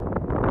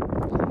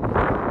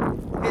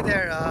Hey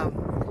there.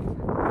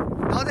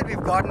 Now that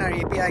we've gotten our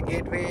API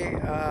gateway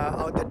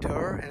out the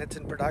door and it's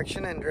in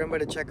production, and remember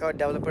to check out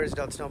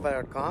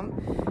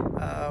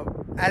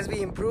developers.snowplow.com. As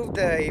we improve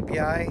the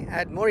API,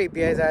 add more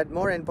APIs, add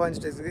more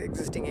endpoints to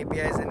existing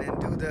APIs, and then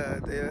do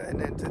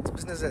and it's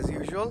business as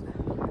usual.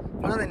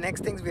 One of the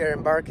next things we are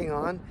embarking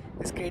on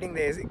is creating an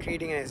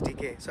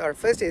SDK. So our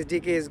first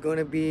SDK is going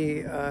to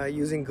be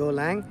using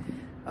Golang.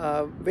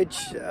 Which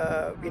is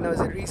a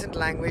recent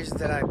language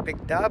that I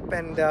picked up,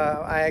 and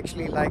I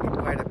actually like it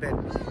quite a bit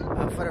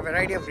for a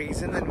variety of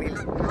reasons, and we'll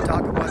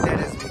talk about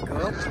that as we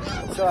go.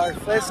 So our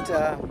first, these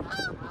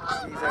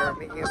are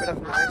making a bit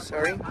of noise,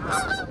 sorry.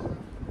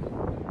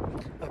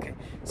 Okay,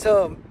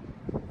 so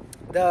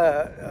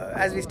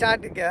as we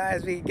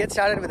get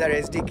started with our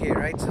SDK,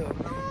 right? So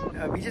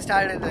we just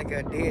started like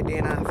a day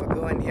and a half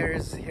ago, and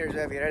here's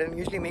where we are. I don't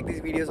usually make these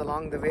videos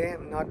along the way.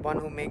 I'm not one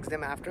who makes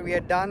them after we are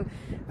done.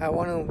 I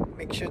want to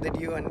make sure that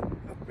you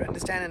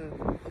understand and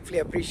hopefully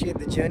appreciate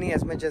the journey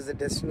as much as the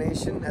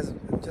destination,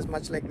 just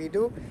much like we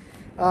do.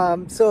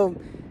 So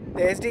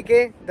the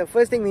SDK, the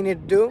first thing we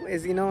need to do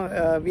is,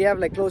 we have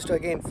like close to,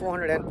 again,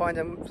 400 endpoints.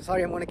 I'm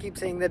sorry, I'm going to keep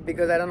saying that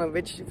because I don't know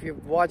if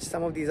you've watched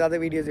some of these other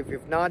videos, if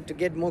you've not, to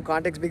get more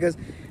context, because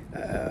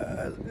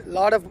the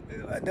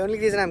only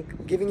reason I'm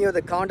giving you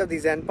the count of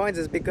these endpoints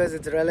is because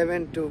it's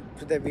relevant to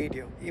the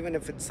video, even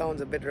if it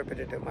sounds a bit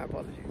repetitive. My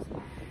apologies.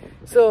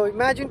 So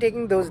imagine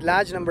taking those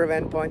large number of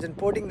endpoints and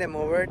porting them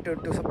over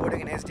to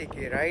supporting an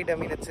SDK, right? I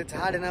mean, it's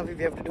hard enough if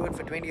you have to do it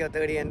for 20 or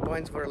 30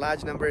 endpoints. For a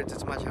large number,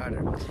 it's much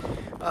harder.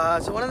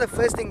 So one of the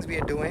first things we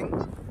are doing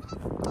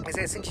is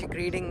essentially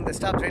creating the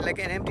stuff, right, like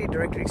an empty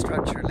directory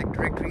structure, like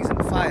directories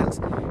and files,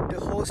 to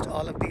host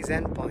all of these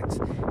endpoints.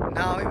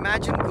 Now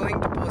imagine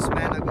going to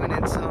Postman or going to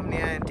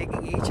Insomnia and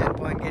taking each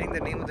endpoint, getting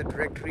the name of the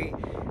directory,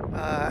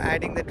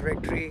 adding the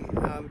directory,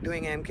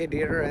 doing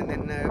mkdir, and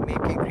then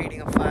creating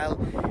a file,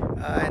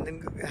 and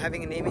then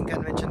having a naming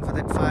convention for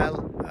that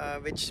file,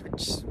 which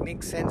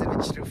makes sense and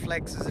which is a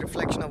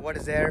reflection of what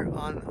is there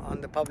on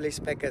the publish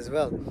spec as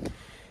well.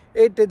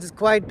 It is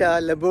quite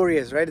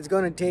laborious, right? It's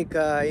going to take,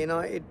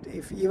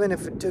 even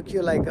if it took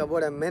you like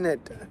about a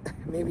minute,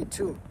 maybe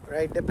two,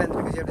 right? Depends,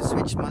 because you have to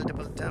switch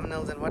multiple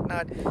terminals and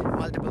whatnot,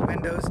 multiple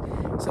windows.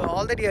 So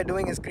all that you're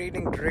doing is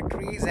creating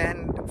directories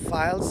and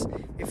files.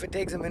 If it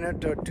takes a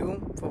minute or two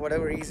for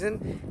whatever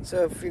reason,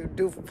 so if you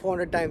do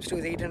 400 times 2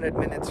 is 800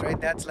 minutes, right?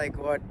 That's like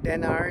what,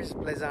 10 hours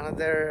plus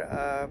another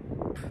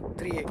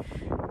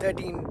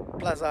 13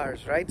 plus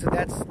hours, right? So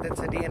that's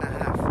a day and a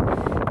half.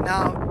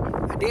 Now,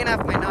 a day and a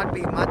half may not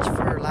be much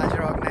for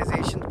larger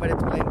organizations, but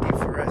it's plenty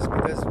for us,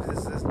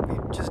 because we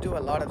just do a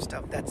lot of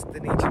stuff. That's the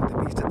nature of the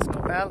beast at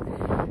Snowpal.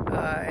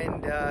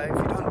 And if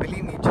you don't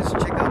believe me, just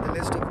check out the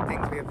list of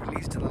things we have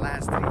released in the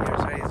last 3 years,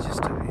 right? It's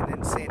just an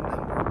insane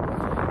number.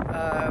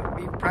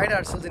 We pride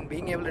ourselves in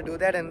being able to do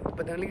that,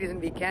 but the only reason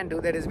we can't do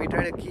that is we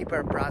try to keep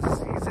our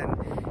processes and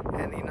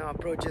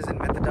approaches and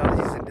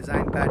methodologies and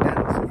design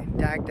patterns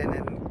intact, and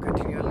then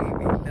continually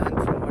we learn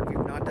from what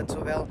we've not done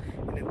so well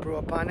and improve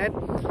upon it.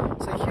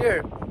 So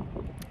here,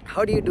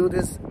 how do you do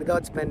this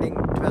without spending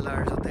 12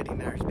 hours or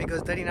 13 hours?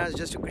 Because 13 hours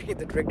just to create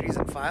the directories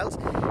and files,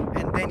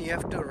 and then you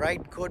have to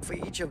write code for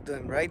each of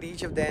them, right?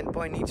 Each of the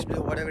endpoint needs to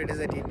do whatever it is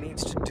that it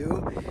needs to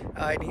do.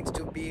 It needs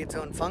to be its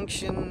own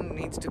function,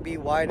 needs to be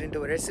wired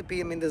into a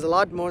recipe. I mean, there's a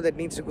lot more that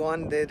needs to go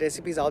on. The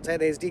recipes outside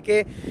the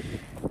SDK.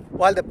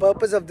 While the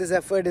purpose of this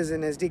effort is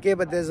in SDK,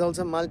 but there's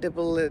also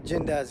multiple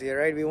agendas here,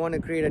 right? We want to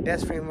create a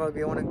test framework.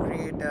 We want to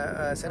create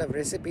a set of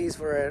recipes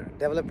for our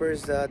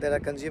developers that are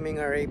consuming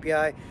our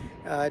API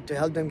to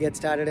help them get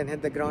started and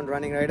hit the ground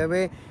running right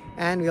away.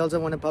 And we also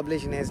want to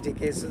publish an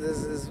SDK. So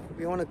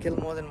we want to kill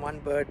more than one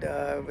bird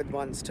with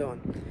one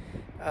stone.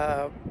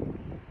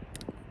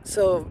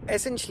 So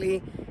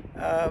essentially,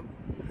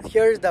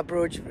 here's the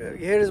approach.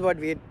 Here is what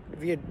we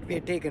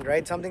had taken,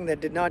 right? Something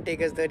that did not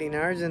take us 13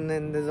 hours, and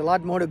then there's a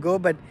lot more to go.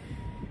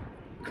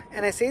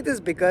 And I say this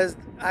because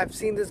I've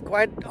seen this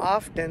quite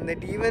often,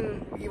 that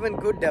even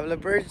good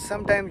developers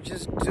sometimes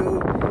just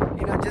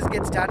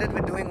get started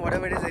with doing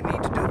whatever it is they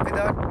need to do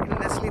without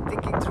necessarily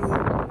thinking through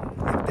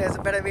if there's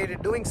a better way to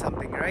doing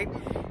something, right?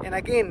 And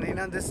again,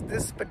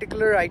 this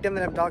particular item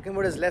that I'm talking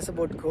about is less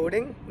about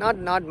coding,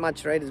 not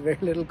much, right? It's very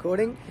little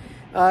coding.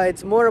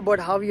 It's more about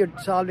how you're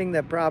solving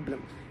the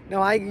problem.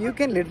 Now, you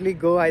can literally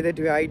go either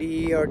to your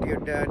IDE or to your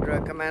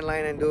command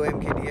line and do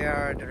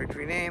mkdir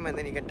directory name, and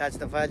then you can touch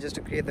the file just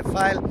to create the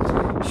file.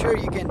 Sure,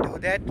 you can do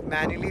that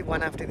manually,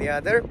 one after the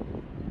other,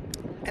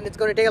 and it's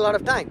going to take a lot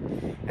of time.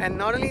 And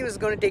not only is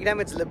it going to take time,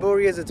 it's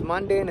laborious, it's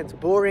mundane, it's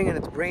boring, and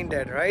it's brain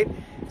dead, right?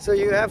 So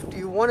you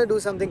want to do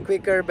something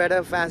quicker,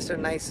 better, faster,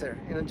 nicer.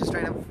 Just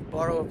trying to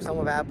borrow some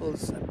of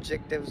Apple's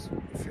objectives,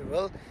 if you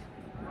will.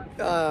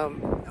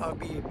 Or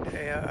be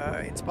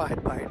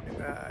inspired by it,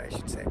 I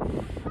should say.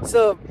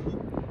 So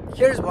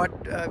here's what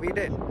we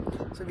did.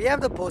 So we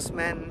have the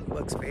Postman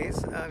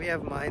workspace. We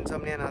have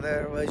Insomnia and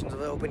other versions of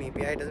the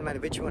OpenAPI. It doesn't matter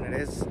which one it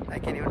is. I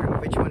can't even remember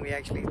which one we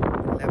actually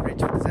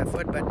leverage for this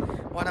effort, but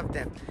one of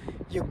them.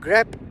 You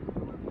grep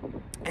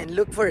and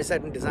look for a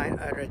certain design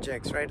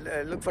regex, right?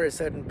 Look for a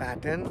certain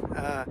pattern.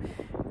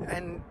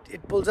 and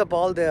it pulls up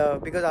all the,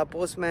 because our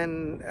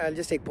Postman, I'll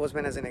just take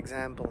Postman as an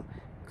example,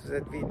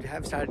 that we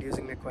have started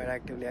using it quite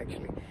actively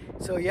actually.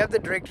 So you have the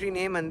directory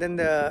name and then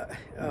the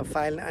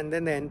file and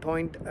then the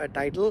endpoint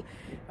title.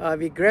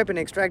 We grep and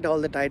extract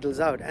all the titles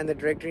out, and the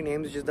directory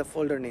name is just the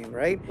folder name,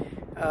 right?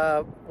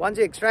 Once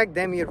you extract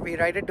them, we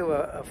write it to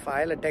a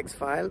file, a text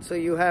file. So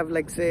you have,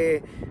 like,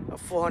 say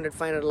 400,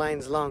 500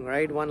 lines long,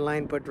 right? One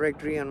line per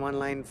directory and one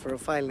line for a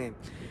file name.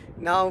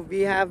 Now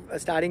we have a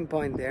starting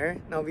point there.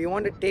 Now we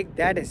want to take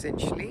that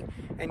essentially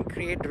and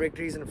create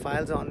directories and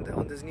files on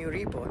this new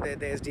repo,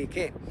 the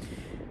SDK.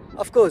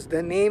 Of course,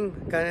 the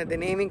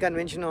naming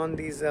convention on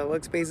these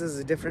workspaces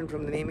is different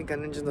from the naming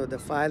convention of the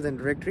files and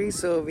directories,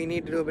 so we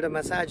need to do a bit of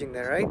massaging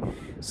there, right?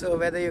 So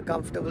whether you're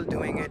comfortable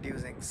doing it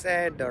using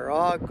sed or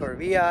awk or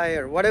vi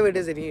or whatever it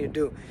is that you need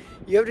to do,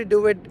 you have to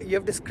do it, you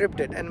have to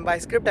script it. And by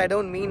script, I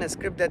don't mean a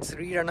script that's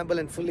rerunnable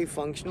and fully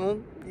functional.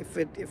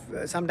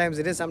 If sometimes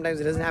it is, sometimes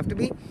it doesn't have to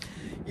be.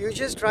 You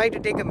just try to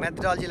take a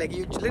methodology, like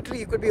you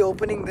could be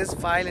opening this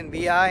file in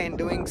vi and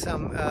doing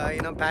some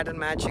pattern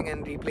matching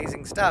and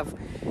replacing stuff.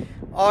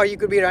 Or you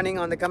could be running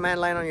on the command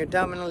line on your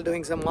terminal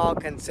doing some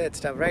awk and sed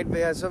stuff, right?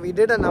 So we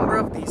did a number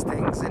of these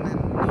things in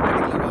no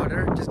particular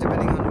order, just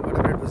depending on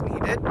whatever it was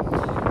needed.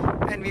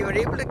 And we were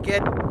able to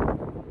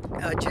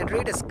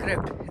generate a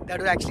script that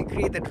would actually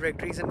create the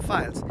directories and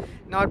files.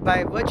 Now,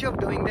 by virtue of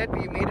doing that,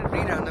 we made it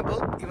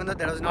rerunnable, even though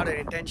that was not our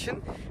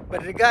intention.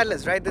 But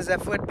regardless, right, this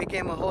effort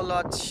became a whole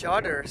lot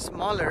shorter,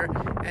 smaller,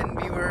 and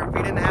we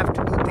didn't have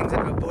to do things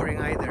that were boring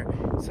either.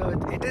 So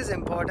it is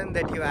important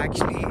that you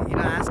actually,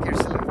 ask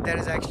yourself if there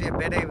is actually a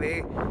better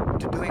way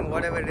to doing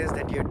whatever it is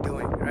that you're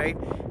doing, right?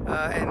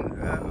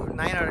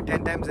 9 out of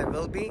 10 times there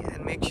will be,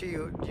 and make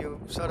sure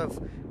you sort of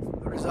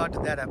resort to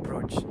that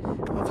approach.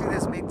 Hopefully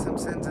this makes some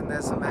sense and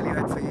there's some value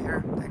add for you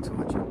here. Thanks for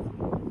watching.